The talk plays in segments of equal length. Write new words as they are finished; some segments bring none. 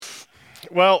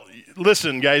Well,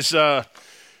 listen, guys. We're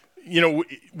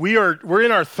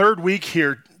in our third week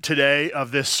here today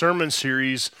of this sermon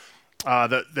series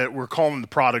that we're calling the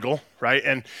Prodigal,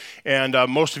 right? And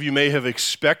most of you may have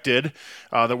expected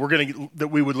that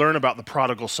we would learn about the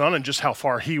prodigal son and just how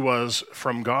far he was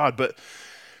from God. But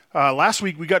last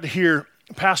week we got to hear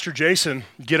Pastor Jason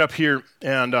get up here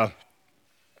and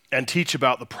teach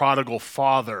about the prodigal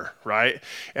father, right?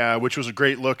 Which was a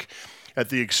great look at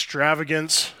the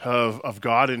extravagance of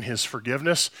God and his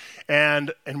forgiveness.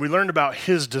 And we learned about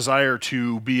his desire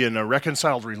to be in a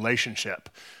reconciled relationship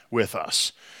with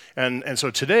us. And so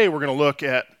today we're going to look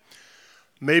at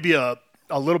maybe a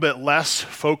little bit less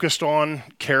focused on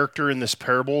character in this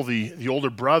parable, the older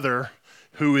brother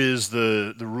who is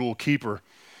the rule keeper.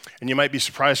 And you might be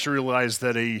surprised to realize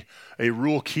that a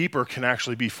rule keeper can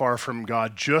actually be far from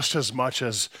God just as much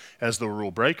as the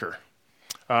rule breaker.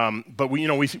 But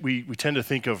we tend to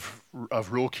think of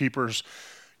rule keepers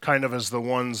kind of as the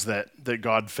ones that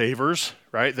God favors,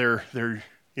 right? They're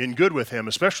in good with him,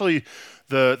 especially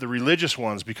the religious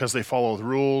ones, because they follow the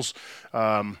rules.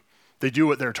 They do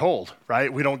what they're told,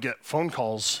 right? We don't get phone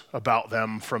calls about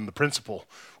them from the principal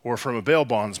or from a bail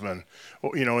bondsman,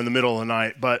 in the middle of the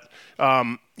night. But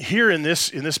here in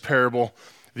this parable,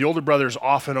 the older brother is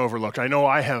often overlooked. I know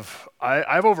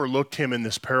I've overlooked him in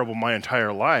this parable my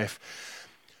entire life.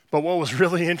 But what was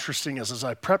really interesting is as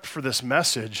I prepped for this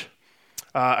message,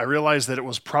 I realized that it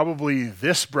was probably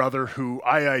this brother who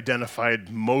I identified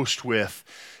most with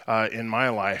in my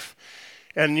life.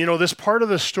 And, this part of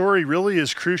the story really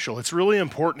is crucial. It's really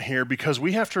important here because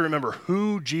we have to remember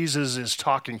who Jesus is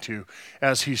talking to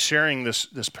as he's sharing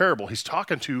this parable. He's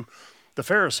talking to the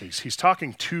Pharisees. He's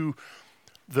talking to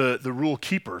the rule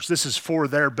keepers. This is for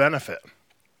their benefit.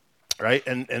 Right?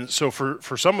 And so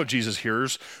for some of Jesus'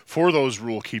 hearers, for those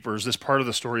rule keepers, this part of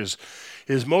the story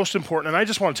is most important. And I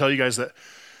just want to tell you guys that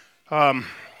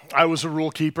I was a rule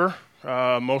keeper.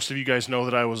 Most of you guys know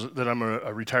that I'm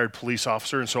a retired police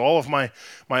officer. And so all of my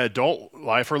adult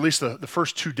life, or at least the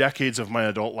first 2 decades of my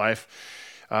adult life,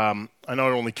 I not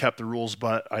only kept the rules,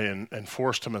 but I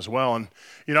enforced them as well. And,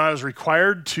 I was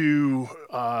required to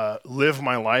live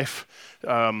my life,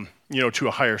 to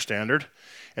a higher standard.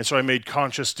 And so I made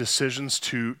conscious decisions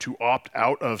to opt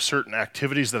out of certain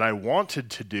activities that I wanted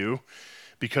to do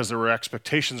because there were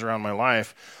expectations around my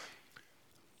life.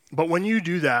 But when you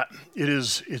do that,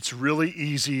 it's really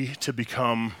easy to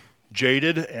become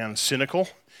jaded and cynical,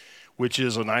 which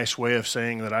is a nice way of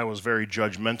saying that I was very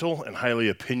judgmental and highly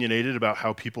opinionated about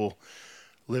how people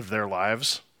live their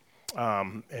lives,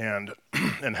 and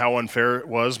how unfair it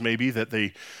was maybe that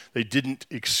they didn't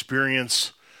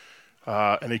experience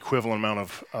an equivalent amount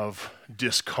of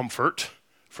discomfort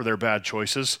for their bad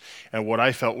choices and what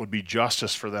I felt would be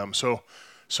justice for them. So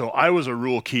I was a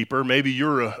rule keeper. Maybe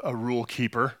you're a rule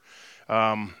keeper.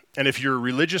 And if you're a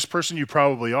religious person, you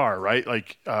probably are, right?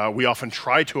 Like we often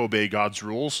try to obey God's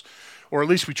rules, or at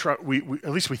least at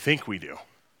least we think we do.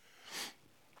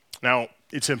 Now,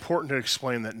 it's important to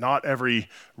explain that not every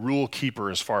rule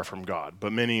keeper is far from God,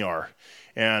 but many are.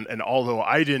 And although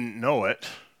I didn't know it,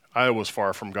 I was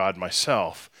far from God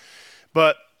myself.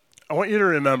 But I want you to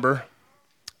remember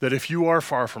that if you are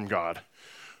far from God,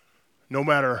 no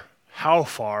matter how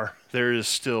far, there is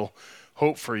still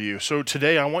hope for you. So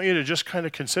today I want you to just kind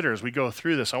of consider as we go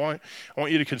through this, I want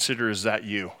you to consider, is that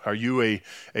you? Are you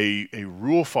a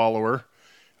rule follower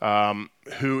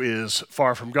who is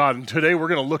far from God? And today we're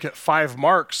going to look at 5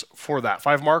 marks for that,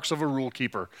 5 marks of a rule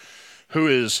keeper who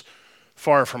is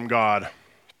far from God.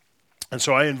 And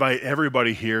so I invite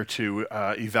everybody here to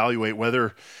evaluate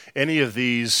whether any of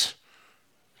these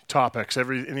topics,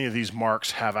 any of these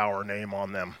marks have our name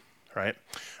on them, right?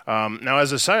 Now,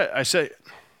 as I say,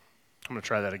 I'm going to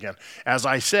try that again. As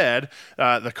I said,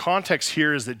 the context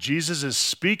here is that Jesus is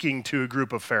speaking to a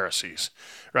group of Pharisees,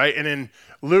 right? And in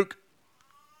Luke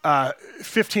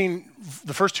 15,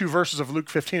 the first 2 verses of Luke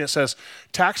 15, it says,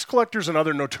 tax collectors and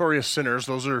other notorious sinners,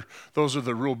 those are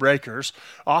the rule breakers,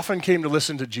 often came to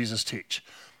listen to Jesus teach.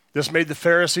 This made the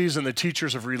Pharisees and the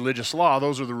teachers of religious law,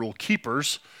 those are the rule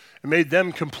keepers, it made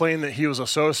them complain that he was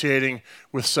associating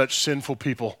with such sinful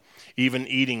people, even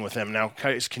eating with them. Now,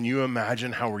 guys, can you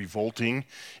imagine how revolting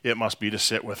it must be to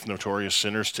sit with notorious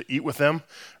sinners, to eat with them,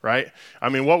 right? I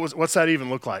mean, what's that even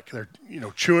look like? They're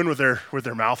chewing with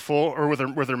their mouth full or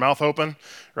with their mouth open,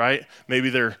 right?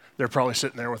 Maybe they're probably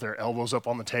sitting there with their elbows up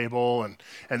on the table,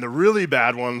 and the really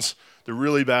bad ones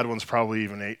probably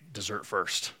even ate dessert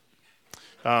first.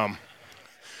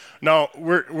 No,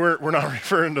 we're not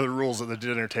referring to the rules at the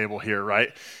dinner table here,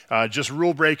 right? Just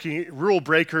rule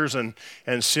breakers and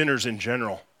sinners in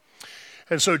general.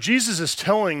 And so Jesus is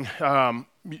telling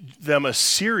them a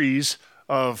series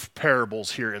of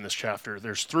parables here in this chapter.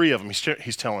 There's 3 of them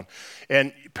he's telling.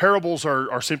 And parables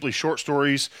are simply short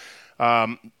stories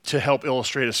to help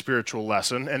illustrate a spiritual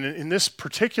lesson. And in this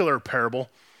particular parable,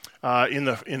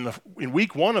 in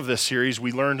week 1 of this series,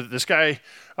 we learned that this guy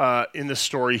in this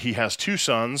story, he has 2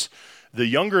 sons. The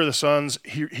younger of the sons,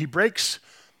 he breaks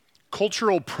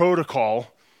cultural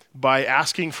protocol by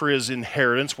asking for his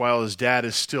inheritance while his dad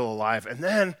is still alive. And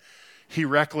then he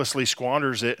recklessly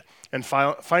squanders it and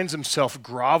finds himself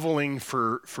groveling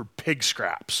for pig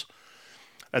scraps.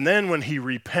 And then when he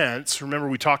repents, remember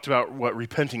we talked about what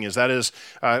repenting is. That is,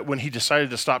 when he decided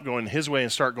to stop going his way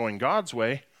and start going God's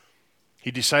way, he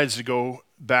decides to go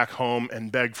back home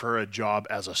and beg for a job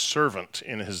as a servant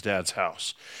in his dad's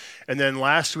house. And then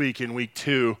last week in week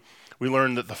 2, we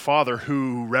learned that the father,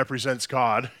 who represents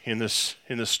God in this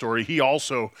story, he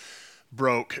also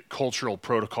broke cultural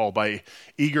protocol by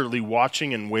eagerly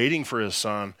watching and waiting for his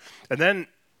son, and then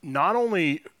not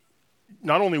only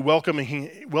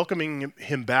welcoming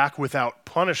him back without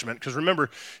punishment, because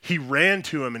remember, he ran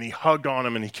to him and he hugged on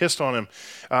him and he kissed on him.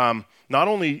 Not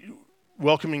only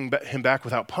welcoming him back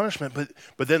without punishment,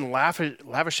 but then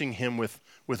lavishing him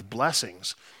with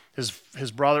blessings. His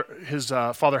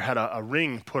father had a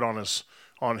ring put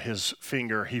on his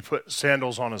finger. He put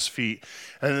sandals on his feet,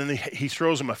 and then he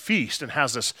throws him a feast and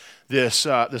has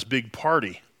this big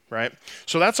party, right?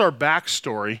 So that's our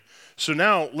backstory. So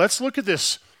now let's look at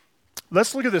this.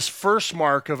 Let's look at this first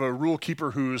mark of a rule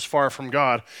keeper who is far from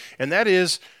God, and that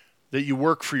is that you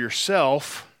work for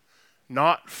yourself,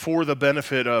 not for the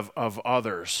benefit of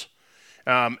others.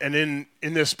 And in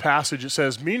this passage, it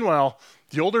says, "Meanwhile,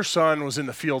 the older son was in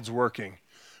the fields working.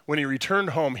 When he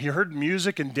returned home, he heard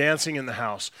music and dancing in the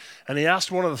house, and he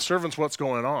asked one of the servants what's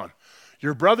going on.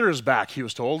 'Your brother is back,' he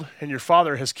was told, 'and your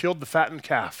father has killed the fattened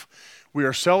calf. We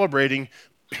are celebrating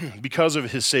because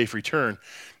of his safe return.'"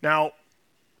 Now,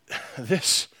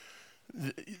 the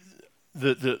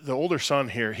older son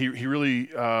here, he really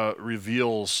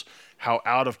reveals how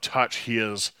out of touch he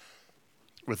is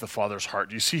with the father's heart.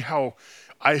 Do you see how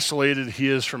isolated he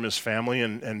is from his family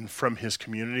and from his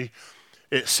community?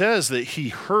 It says that he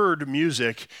heard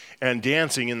music and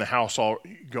dancing in the house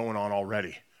going on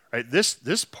already. Right?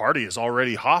 This party is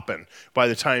already hopping by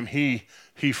the time he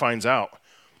finds out.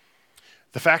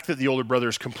 The fact that the older brother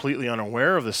is completely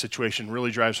unaware of the situation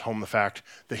really drives home the fact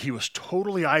that he was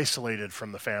totally isolated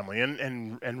from the family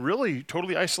and really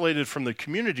totally isolated from the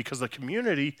community, because the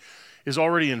community is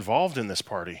already involved in this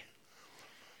party.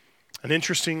 An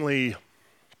interestingly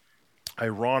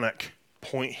ironic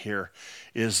point here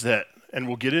is that, and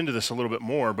we'll get into this a little bit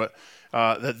more, but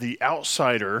that the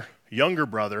outsider, younger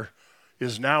brother,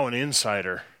 is now an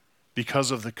insider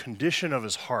because of the condition of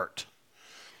his heart.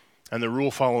 And the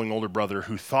rule-following older brother,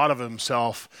 who thought of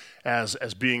himself as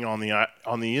being on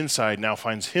the inside, now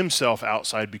finds himself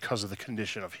outside because of the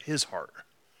condition of his heart.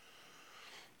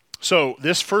 So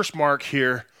this first mark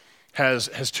here has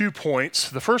 2 points.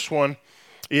 The first one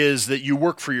is that you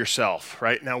work for yourself,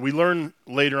 right? Now, we learn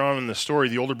later on in the story,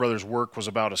 the older brother's work was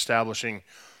about establishing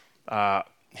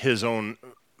his own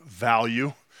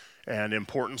value and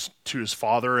importance to his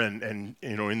father and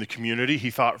in the community. He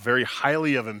thought very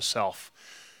highly of himself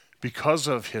because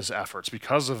of his efforts,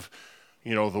 because of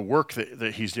the work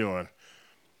that he's doing.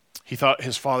 He thought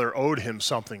his father owed him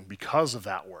something because of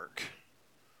that work.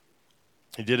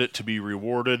 He did it to be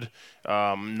rewarded,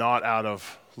 not out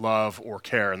of love or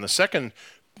care. And the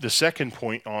second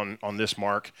point on this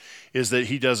mark is that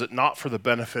he does it not for the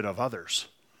benefit of others.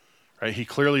 Right? He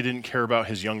clearly didn't care about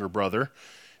his younger brother.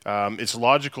 It's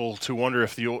logical to wonder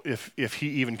if he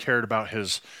even cared about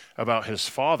his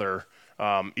father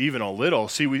even a little.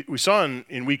 See, we saw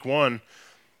in week 1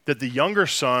 that the younger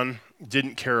son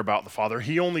didn't care about the father.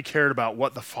 He only cared about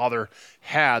what the father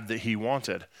had that he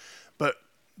wanted.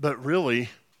 But really,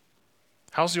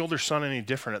 how's the older son any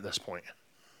different at this point?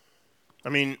 I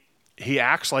mean, he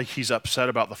acts like he's upset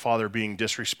about the father being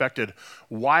disrespected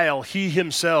while he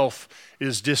himself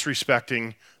is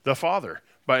disrespecting the father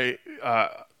by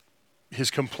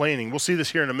his complaining. We'll see this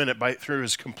here in a minute, through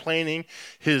his complaining,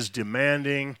 his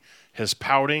demanding, his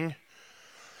pouting.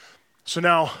 So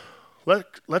now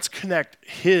let's connect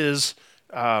his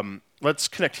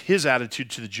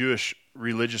attitude to the Jewish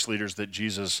religious leaders that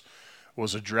Jesus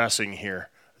was addressing here.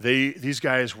 These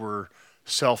guys were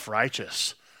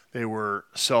self-righteous. They were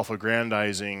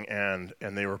self-aggrandizing, and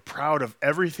they were proud of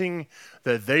everything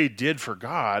that they did for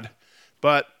God.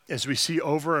 But as we see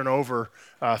over and over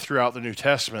throughout the New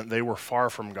Testament, they were far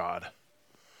from God.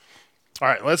 All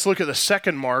right, let's look at the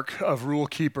second mark of rule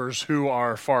keepers who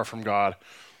are far from God.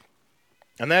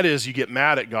 And that is, you get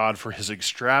mad at God for his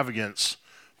extravagance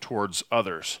towards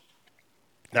others.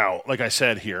 Now, like I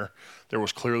said here, there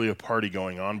was clearly a party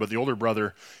going on, but the older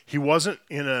brother, he wasn't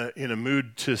in a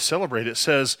mood to celebrate. It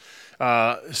says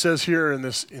here in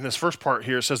this first part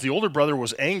here, it says the older brother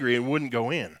was angry and wouldn't go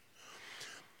in.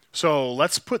 So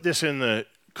let's put this in the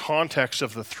context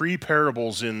of the three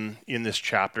parables in this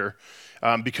chapter,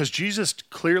 because Jesus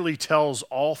clearly tells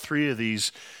all three of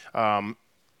these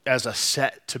as a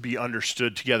set to be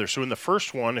understood together. So in the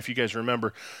first one, if you guys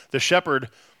remember, the shepherd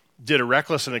did a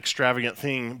reckless and extravagant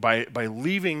thing by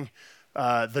leaving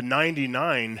the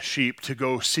 99 sheep to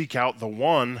go seek out the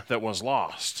one that was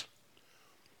lost.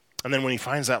 And then when he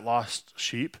finds that lost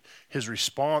sheep, his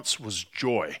response was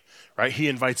joy, right? He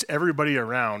invites everybody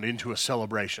around into a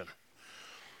celebration.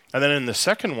 And then in the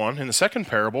second one, in the second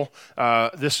parable,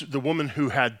 the woman who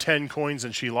had 10 coins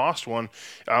and she lost one,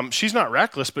 she's not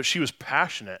reckless, but she was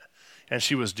passionate and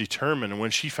she was determined. And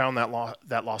when she found that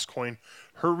lost coin,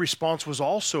 her response was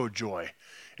also joy.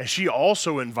 And she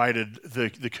also invited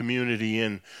the community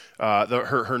in,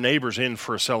 her neighbors in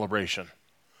for a celebration.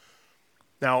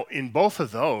 Now, in both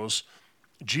of those,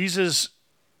 Jesus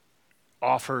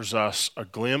offers us a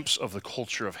glimpse of the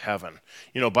culture of heaven.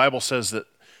 You know, Bible says that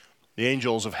the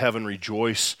angels of heaven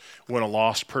rejoice when a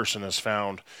lost person is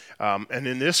found. And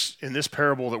in this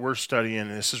parable that we're studying,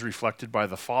 this is reflected by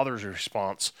the Father's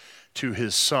response to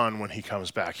his Son when he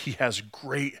comes back. He has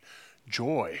great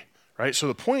joy, right? So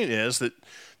the point is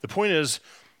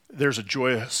there's a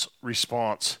joyous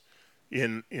response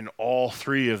in all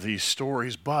three of these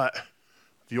stories, but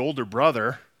the older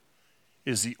brother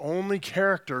is the only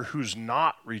character who's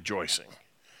not rejoicing.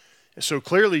 So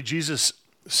clearly Jesus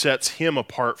sets him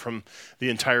apart from the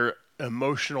entire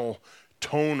emotional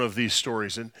tone of these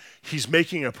stories. And he's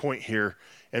making a point here.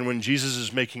 And when Jesus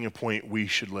is making a point, we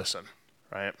should listen,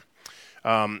 right?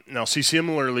 Now, see,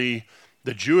 similarly,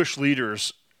 the Jewish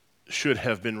leaders should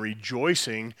have been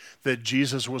rejoicing that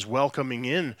Jesus was welcoming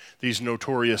in these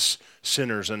notorious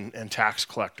sinners and tax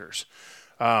collectors.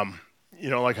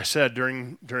 Like I said,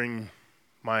 during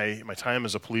my time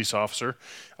as a police officer,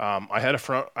 I had a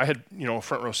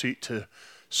front row seat to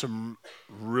some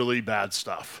really bad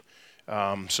stuff,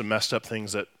 some messed up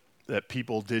things that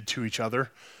people did to each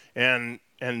other, and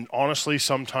honestly,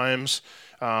 sometimes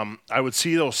I would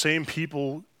see those same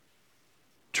people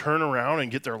turn around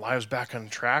and get their lives back on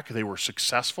track. They were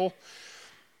successful,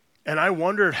 and I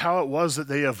wondered how it was that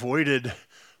they avoided,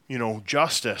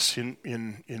 justice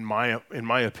in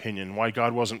my opinion. Why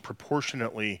God wasn't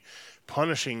proportionately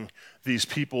punishing these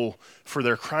people for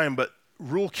their crime, but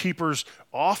rule keepers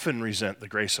often resent the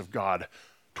grace of God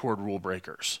toward rule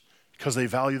breakers because they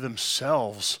value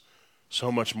themselves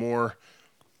so much more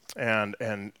and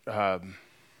than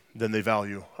they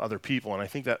value other people. And I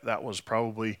think that was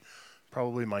probably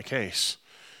my case.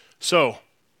 So,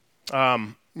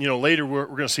 later we're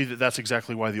going to see that that's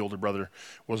exactly why the older brother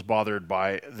was bothered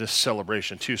by this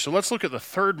celebration too. So let's look at the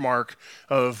third mark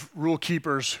of rule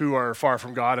keepers who are far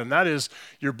from God, and that is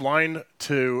you're blind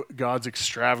to God's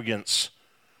extravagance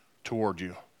toward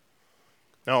you.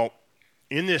 Now,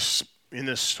 in this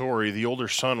story, the older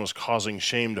son was causing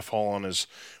shame to fall on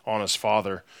his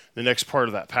father. The next part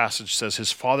of that passage says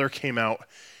his father came out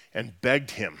and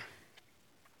begged him.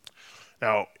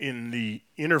 Now, in the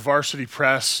InterVarsity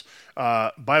Press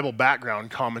Bible background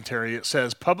commentary, it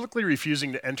says, publicly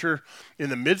refusing to enter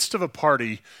in the midst of a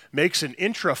party makes an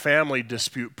intra-family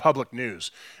dispute public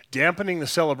news, dampening the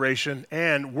celebration,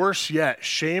 and worse yet,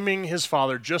 shaming his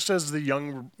father just as the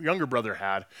younger brother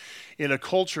had in a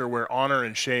culture where honor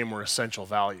and shame were essential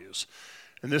values.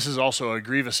 And this is also a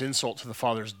grievous insult to the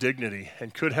father's dignity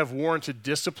and could have warranted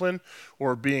discipline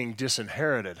or being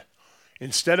disinherited.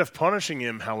 Instead of punishing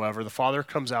him, however, the father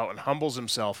comes out and humbles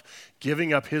himself,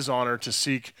 giving up his honor to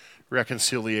seek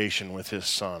reconciliation with his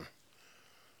son.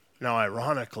 Now,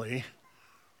 ironically,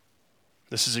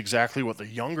 this is exactly what the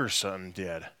younger son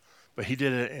did, but he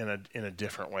did it in a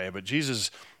different way. But Jesus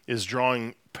is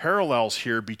drawing parallels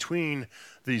here between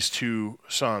these two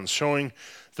sons, showing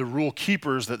the rule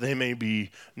keepers that they may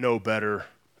be no better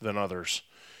than others.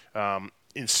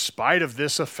 In spite of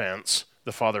this offense,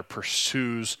 the father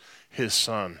pursues his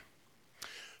son.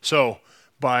 So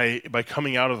by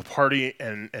coming out of the party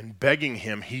and begging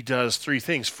him, he does three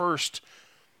things. First,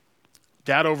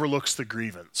 dad overlooks the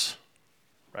grievance,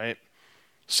 right?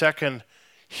 Second,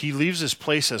 he leaves his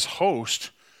place as host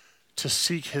to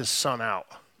seek his son out.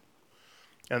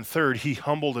 And third, he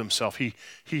humbled himself. He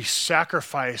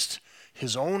sacrificed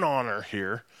his own honor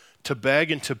here to beg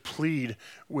and to plead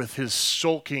with his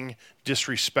sulking,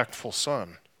 disrespectful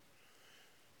son.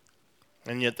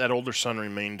 And yet that older son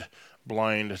remained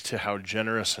blind to how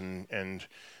generous and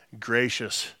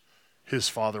gracious his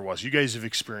father was. You guys have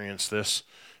experienced this.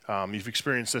 You've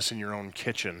experienced this in your own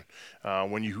kitchen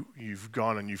when you've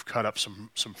gone and you've cut up some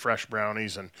fresh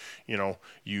brownies, and you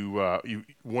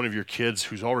one of your kids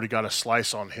who's already got a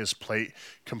slice on his plate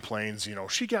complains,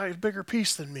 she got a bigger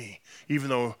piece than me, even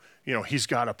though he's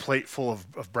got a plate full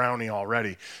of brownie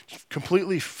already,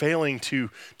 completely failing to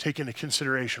take into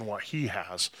consideration what he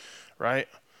has, right?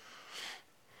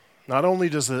 Not only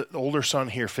does the older son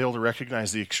here fail to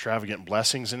recognize the extravagant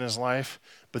blessings in his life,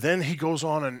 but then he goes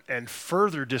on and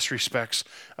further disrespects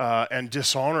and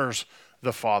dishonors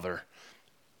the father.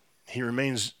 He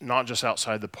remains not just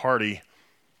outside the party,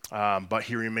 but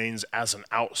he remains as an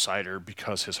outsider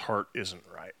because his heart isn't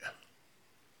right.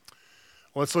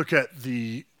 Let's look at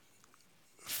the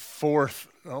fourth.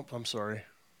 Oh, I'm sorry.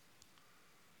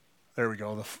 There we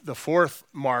go. The fourth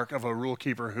mark of a rule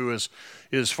keeper who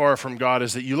is far from God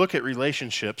is that you look at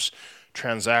relationships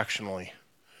transactionally,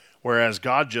 whereas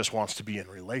God just wants to be in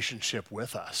relationship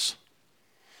with us.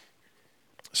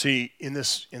 See, in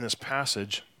this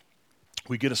passage,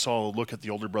 we get a solid look at the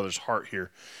older brother's heart here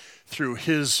through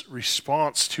his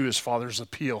response to his father's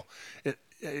appeal.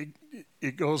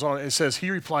 It goes on. It says, he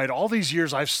replied, "All these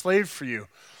years I've slaved for you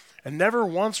and never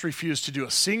once refused to do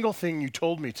a single thing you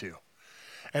told me to.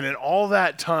 And in all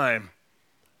that time,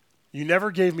 you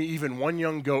never gave me even one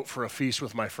young goat for a feast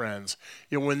with my friends.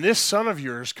 Yet when this son of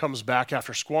yours comes back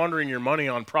after squandering your money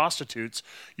on prostitutes,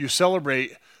 you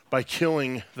celebrate by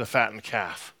killing the fattened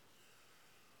calf."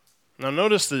 Now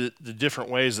notice the different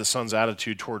ways the son's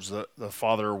attitude towards the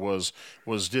father was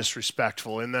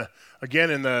disrespectful. In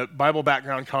the Bible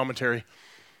background commentary,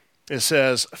 it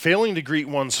says, failing to greet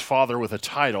one's father with a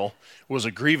title was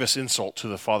a grievous insult to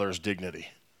the father's dignity.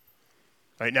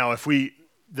 Right now, if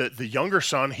the younger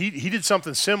son, he did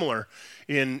something similar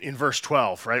in verse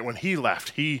 12, right? When he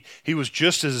left, he was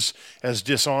just as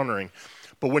dishonoring.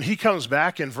 But when he comes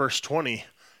back in verse 20,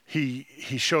 he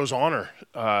shows honor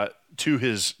to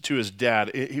his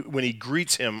dad when he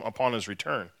greets him upon his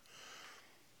return.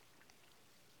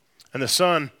 And the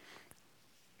son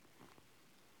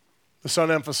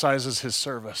emphasizes his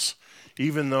service,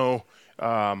 even though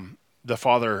the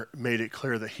father made it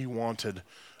clear that he wanted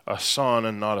a son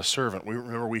and not a servant.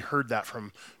 We heard that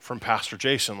from Pastor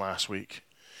Jason last week.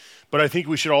 But I think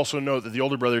we should also note that the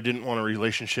older brother didn't want a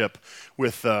relationship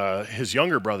with his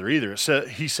younger brother either.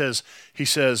 He says,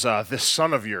 this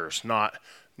son of yours, not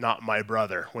my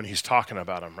brother, when he's talking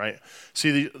about him, right?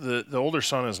 See, the older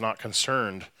son is not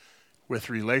concerned with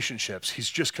relationships. He's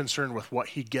just concerned with what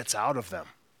he gets out of them.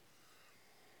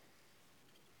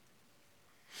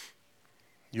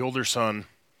 The older son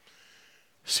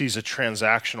sees a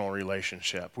transactional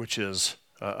relationship, which is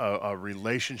a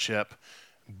relationship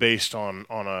based on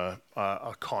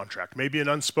a contract, maybe an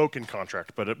unspoken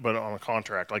contract, but on a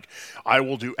contract. Like, I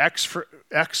will do X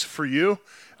for you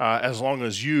as long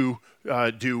as you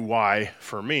do Y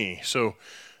for me. So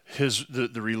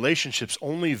the relationship's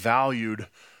only valued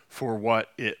for what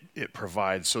it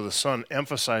provides. So the son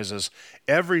emphasizes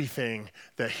everything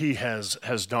that he has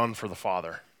done for the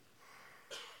father.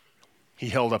 He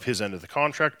held up his end of the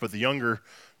contract, but the younger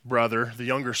brother, the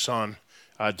younger son,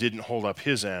 didn't hold up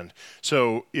his end.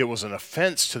 So it was an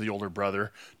offense to the older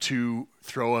brother to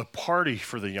throw a party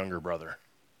for the younger brother.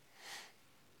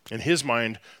 In his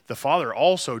mind, the father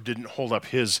also didn't hold up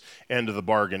his end of the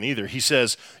bargain either. He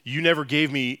says, you never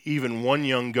gave me even one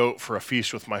young goat for a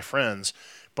feast with my friends,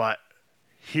 but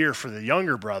here for the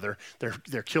younger brother,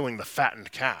 they're killing the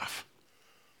fattened calf.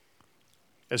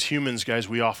 As humans, guys,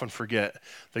 we often forget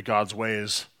that God's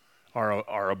ways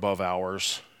are above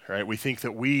ours, right? We think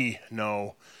that we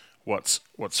know what's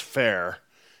fair.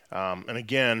 And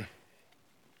again,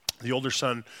 the older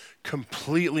son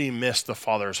completely missed the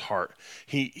father's heart.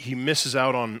 He misses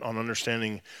out on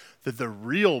understanding that the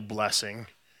real blessing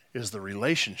is the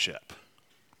relationship.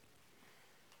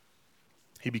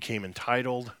 He became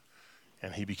entitled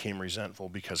and he became resentful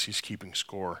because he's keeping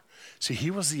score. See, he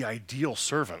was the ideal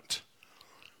servant.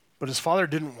 But his father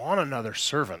didn't want another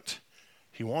servant.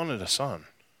 He wanted a son.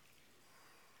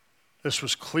 This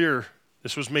was clear.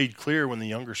 This was made clear when the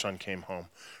younger son came home,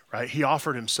 right? He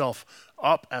offered himself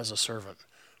up as a servant,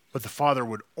 but the father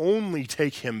would only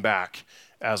take him back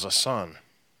as a son.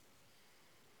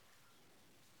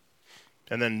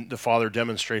 And then the father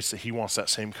demonstrates that he wants that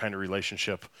same kind of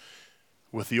relationship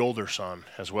with the older son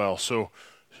as well.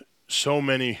 So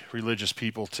many religious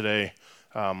people today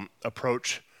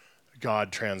approach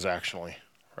God transactionally,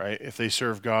 right? If they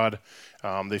serve God,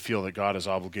 they feel that God is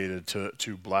obligated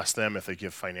to bless them. If they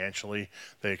give financially,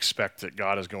 they expect that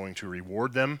God is going to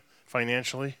reward them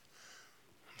financially.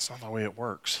 It's not the way it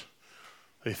works.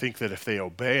 They think that if they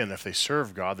obey and if they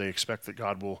serve God, they expect that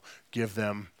God will give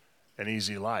them an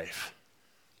easy life.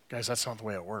 Guys, that's not the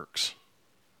way it works.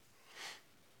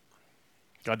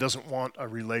 God doesn't want a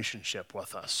relationship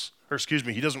with us.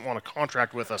 He doesn't want a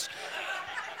contract with us.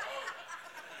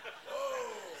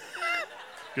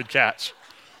 Good catch.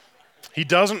 He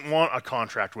doesn't want a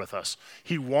contract with us.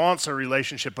 He wants a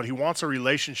relationship, but he wants a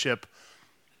relationship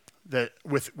that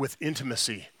with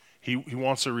intimacy. He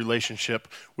wants a relationship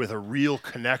with a real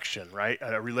connection, right?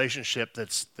 A relationship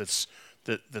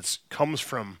that comes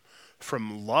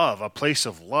from love, a place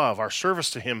of love. Our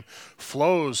service to him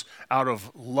flows out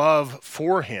of love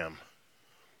for him,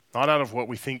 not out of what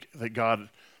we think that God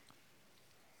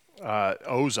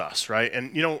owes us, right?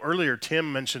 And earlier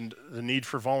Tim mentioned the need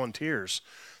for volunteers.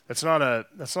 That's not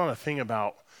a thing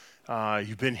about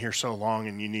you've been here so long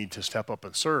and you need to step up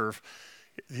and serve.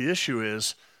 The issue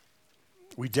is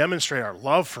we demonstrate our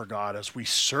love for God as we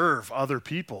serve other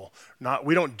people.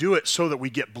 We don't do it so that we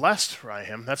get blessed by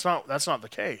him. That's not the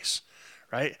case,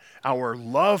 right? Our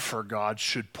love for God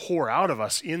should pour out of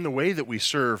us in the way that we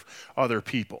serve other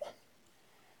people.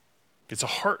 It's a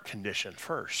heart condition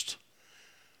first.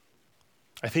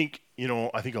 I think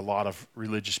a lot of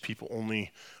religious people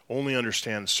only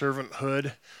understand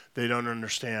servanthood. They don't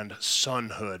understand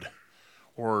sonhood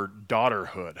or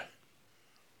daughterhood.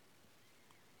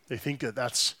 They think that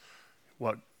that's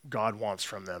what God wants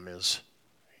from them is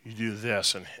you do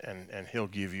this and he'll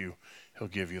give you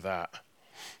that.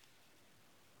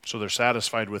 So they're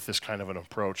satisfied with this kind of an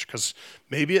approach because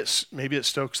maybe it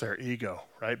stokes their ego,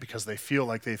 right? Because they feel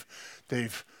like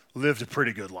they've lived a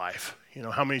pretty good life.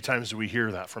 How many times do we hear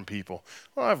that from people?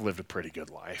 Well, I've lived a pretty good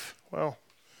life. Well,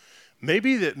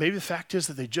 maybe the fact is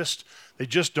that they just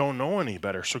don't know any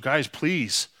better. So guys,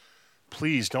 please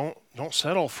don't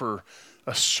settle for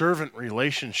a servant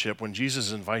relationship when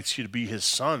Jesus invites you to be his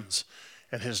sons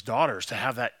and his daughters, to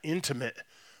have that intimate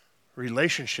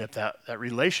relationship, that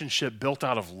relationship built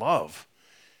out of love,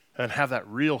 and have that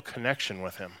real connection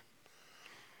with him.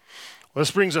 Well, this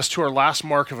brings us to our last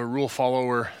mark of a rule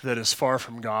follower that is far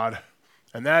from God,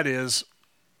 and that is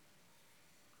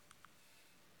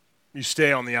you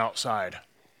stay on the outside.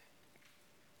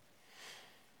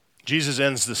 Jesus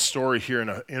ends this story here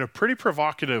in a pretty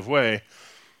provocative way.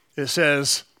 It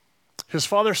says, his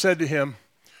father said to him,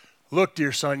 "Look,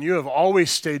 dear son, you have always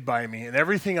stayed by me, and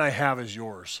everything I have is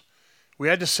yours. We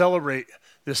had to celebrate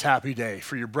this happy day,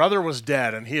 for your brother was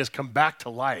dead, and he has come back to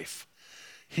life.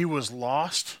 He was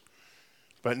lost,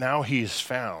 but now he is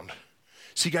found."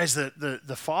 See, guys,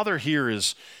 the father here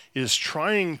is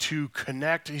trying to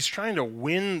connect. He's trying to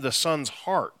win the son's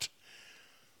heart.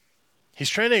 He's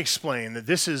trying to explain that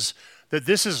this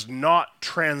is not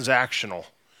transactional.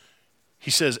 He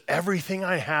says, everything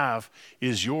I have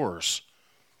is yours.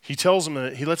 He tells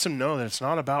him he lets him know that it's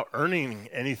not about earning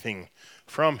anything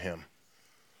from him.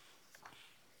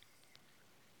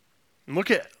 And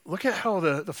look at how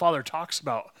the father talks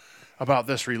about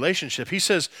this relationship. He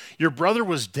says, your brother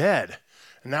was dead,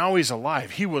 and now he's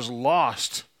alive. He was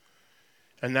lost,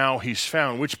 and now he's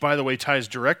found, which, by the way, ties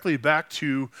directly back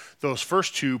to those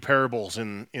first two parables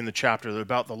in the chapter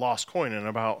about the lost coin and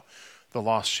about the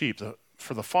lost sheep.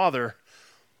 For the father,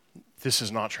 this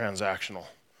is not transactional.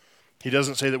 He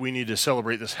doesn't say that we need to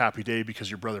celebrate this happy day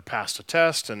because your brother passed a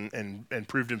test and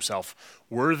proved himself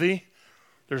worthy.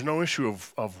 There's no issue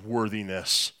of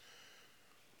worthiness.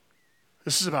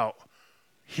 This is about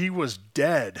he was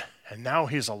dead and now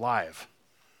he's alive.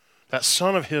 That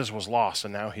son of his was lost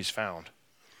and now he's found.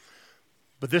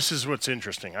 But this is what's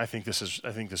interesting. I think this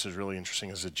is really interesting,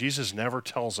 is that Jesus never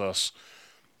tells us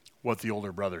what the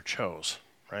older brother chose,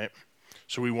 right?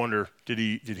 So we wonder, did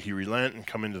he relent and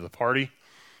come into the party,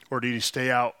 or did he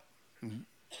stay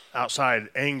outside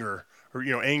angry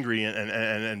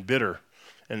and bitter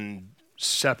and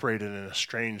separated and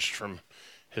estranged from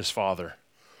his father?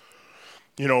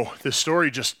 The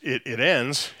story just it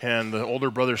ends, and the older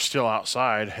brother's still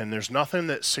outside, and there's nothing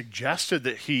that suggested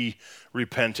that he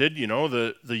repented.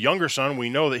 The younger son, we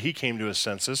know that he came to his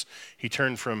senses. He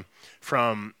turned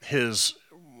from his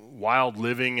wild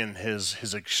living and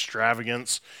his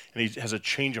extravagance, and he has a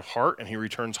change of heart, and he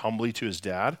returns humbly to his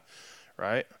dad,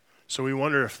 right? So we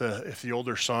wonder if the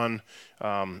older son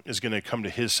is going to come to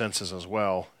his senses as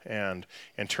well and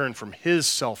turn from his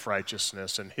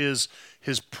self-righteousness and his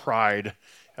pride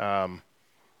and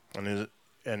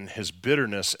his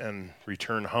bitterness and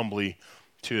return humbly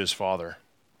to his father.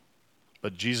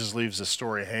 But Jesus leaves the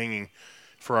story hanging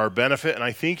for our benefit, and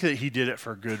I think that he did it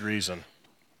for good reason.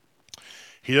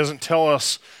 He doesn't tell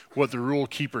us what the rule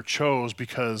keeper chose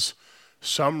because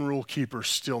some rule keepers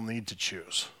still need to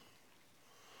choose.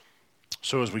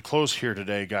 So as we close here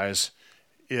today, guys,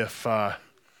 if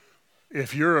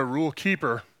you're a rule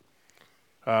keeper,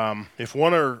 if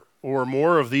one or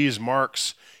more of these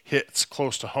marks hits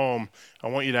close to home, I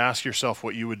want you to ask yourself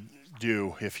what you would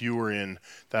do if you were in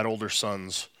that older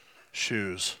son's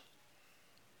shoes.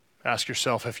 Ask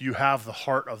yourself if you have the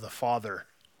heart of the Father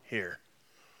here.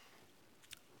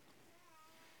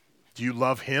 Do you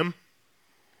love him,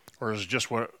 or is it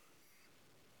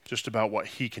just about what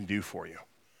he can do for you?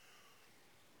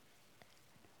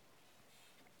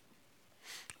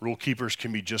 Rule keepers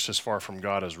can be just as far from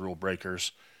God as rule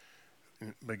breakers.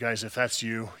 But guys, if that's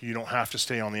you, you don't have to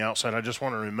stay on the outside. I just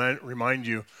want to remind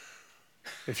you,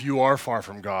 if you are far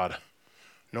from God,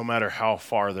 no matter how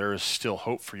far, there is still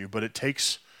hope for you. But it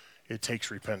takes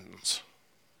repentance,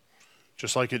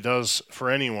 just like it does for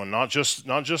anyone, not just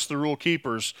the rule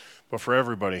keepers, but for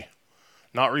everybody.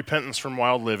 Not repentance from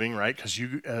wild living, right? Because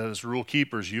you, as rule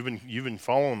keepers, you've been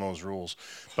following those rules,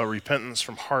 but repentance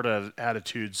from hard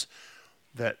attitudes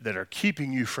that are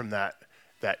keeping you from that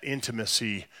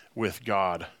intimacy with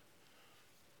God.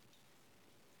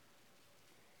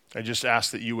 I just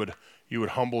ask that you would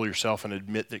humble yourself and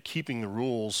admit that keeping the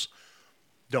rules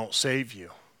don't save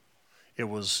you. It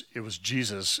was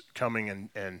Jesus coming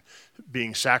and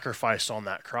being sacrificed on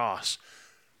that cross,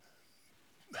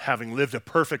 having lived a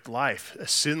perfect life, a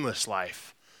sinless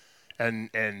life,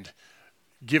 and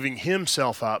giving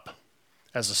himself up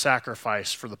as a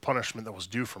sacrifice for the punishment that was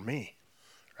due for me,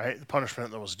 right? The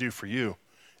punishment that was due for you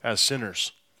as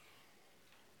sinners.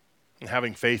 And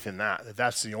having faith in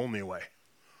that's the only way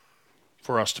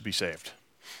for us to be saved.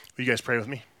 Will you guys pray with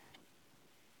me?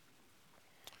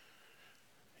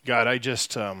 God, I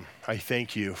just I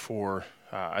thank you for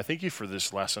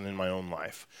this lesson in my own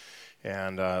life,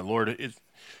 and Lord,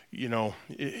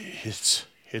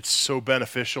 it's so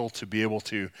beneficial to be able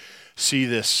to see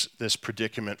this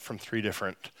predicament from three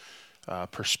different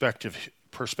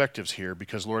perspectives here,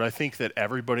 because Lord, I think that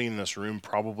everybody in this room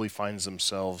probably finds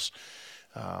themselves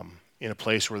in a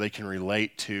place where they can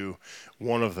relate to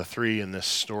one of the three in this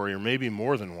story, or maybe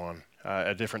more than one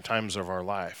at different times of our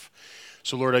life.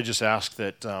 So Lord, I just ask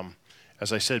that,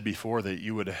 as I said before, that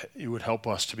you would help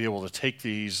us to be able to take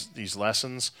these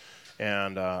lessons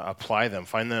and apply them.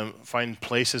 Find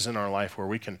places in our life where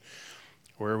we can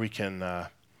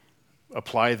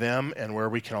apply them, and where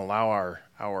we can allow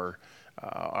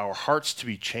our hearts to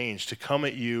be changed, to come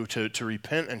at you, to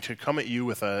repent, and to come at you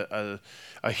with a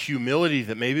humility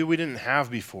that maybe we didn't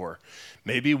have before.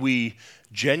 Maybe we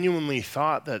genuinely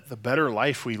thought that the better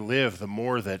life we live, the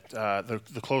more that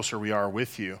the closer we are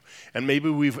with you. And maybe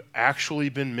we've actually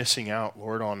been missing out,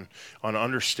 Lord, on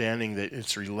understanding that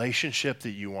it's a relationship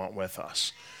that you want with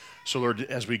us. So Lord,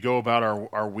 as we go about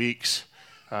our weeks,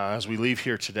 as we leave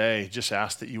here today, just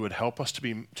ask that you would help us to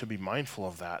be mindful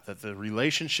of that the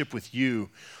relationship with you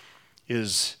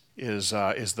is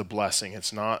the blessing.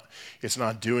 It's not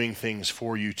doing things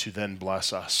for you to then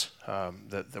bless us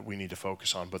that we need to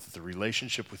focus on, but that the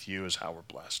relationship with you is how we're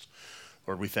blessed.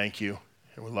 Lord, we thank you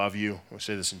and we love you. We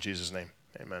say this in Jesus' name.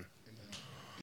 Amen.